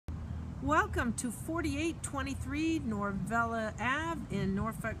Welcome to 4823 Norvella Ave in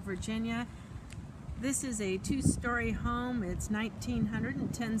Norfolk, Virginia. This is a two-story home. It's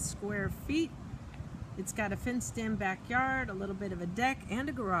 1,910 square feet. It's got a fenced-in backyard, a little bit of a deck, and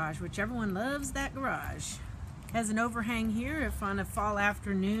a garage, which everyone loves that garage. Has an overhang here if on a fall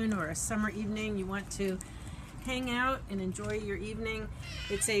afternoon or a summer evening you want to hang out and enjoy your evening.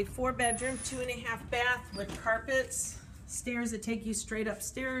 It's a 4-bedroom, 2.5 bath with carpets, stairs that take you straight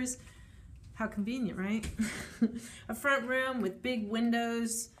upstairs. How convenient, right? A front room with big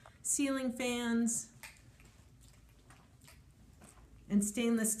windows, ceiling fans, and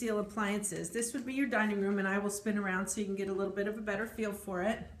stainless steel appliances. This would be your dining room, and I will spin around so you can get a little bit of a better feel for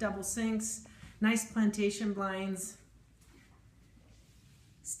it. Double sinks, nice plantation blinds,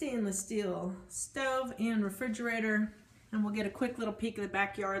 stainless steel stove and refrigerator, and we'll get a quick little peek of the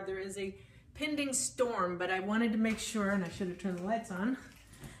backyard. There is a pending storm, but I wanted to make sure, and I should have turned the lights on,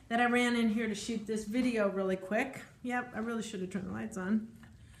 that I ran in here to shoot this video really quick. Yep, I really should have turned the lights on.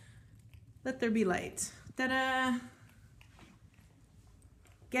 Let there be light. Ta-da!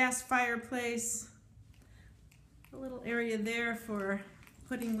 Gas fireplace. A little area there for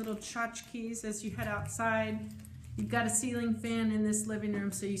putting little tchotchkes as you head outside. You've got a ceiling fan in this living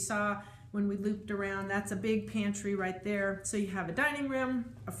room, so you saw when we looped around, that's a big pantry right there. So you have a dining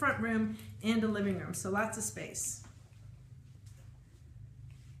room, a front room, and a living room, so lots of space.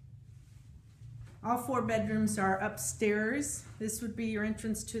 All 4 bedrooms are upstairs. This would be your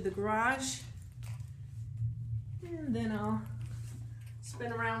entrance to the garage. And then I'll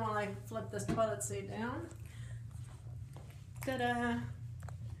spin around while I flip this toilet seat down. Ta-da!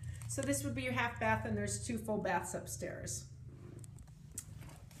 So this would be your half bath, and there's 2 full baths upstairs.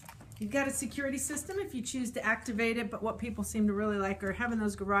 You've got a security system if you choose to activate it, but what people seem to really like are having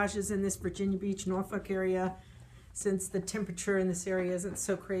those garages in this Virginia Beach, Norfolk area, since the temperature in this area isn't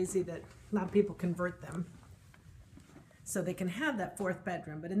so crazy that a lot of people convert them. So they can have that 4th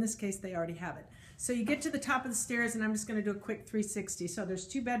bedroom, but in this case they already have it. So you get to the top of the stairs, and I'm just going to do a quick 360. So there's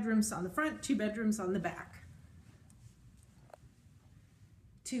 2 bedrooms on the front, 2 bedrooms on the back.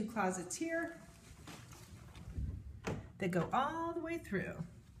 2 closets here that go all the way through.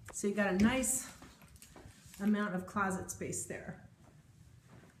 So you got a nice amount of closet space there.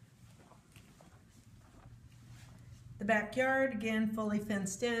 The backyard, again, fully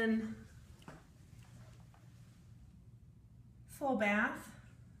fenced in. Full bath.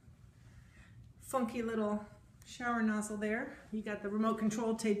 Funky little shower nozzle there. You got the remote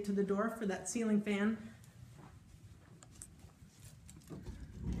control taped to the door for that ceiling fan.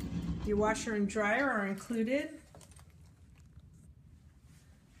 Your washer and dryer are included.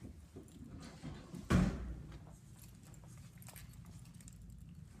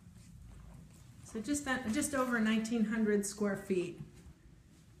 So just over 1,900 square feet.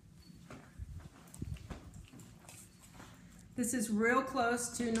 This is real close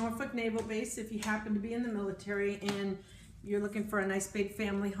to Norfolk Naval Base if you happen to be in the military and you're looking for a nice big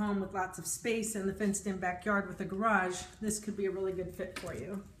family home with lots of space and the fenced-in backyard with a garage. This could be a really good fit for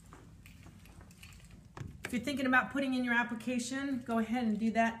you. If you're thinking about putting in your application, go ahead and do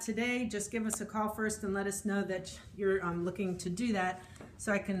that today. Just give us a call first and let us know that you're looking to do that,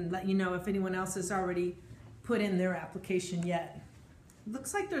 so I can let you know if anyone else has already put in their application yet.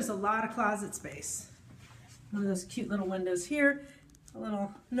 Looks like there's a lot of closet space. One of those cute little windows here, a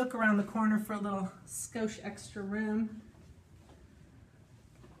little nook around the corner for a little skosh extra room.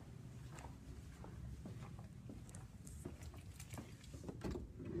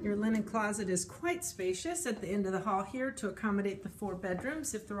 Your linen closet is quite spacious at the end of the hall here to accommodate the 4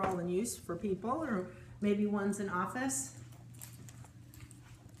 bedrooms if they're all in use for people, or maybe one's an office.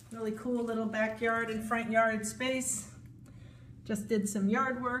 Really cool little backyard and front yard space. Just did some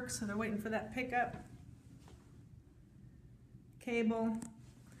yard work, so they're waiting for that pickup. Cable.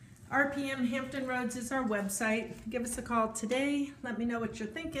 RPM Hampton Roads is our website. Give us a call today. Let me know what you're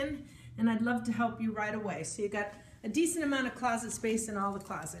thinking, and I'd love to help you right away. So you got a decent amount of closet space in all the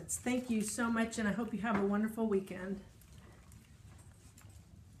closets. Thank you so much, and I hope you have a wonderful weekend.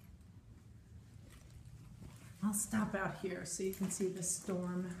 I'll stop out here so you can see the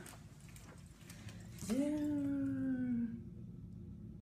storm. Yeah.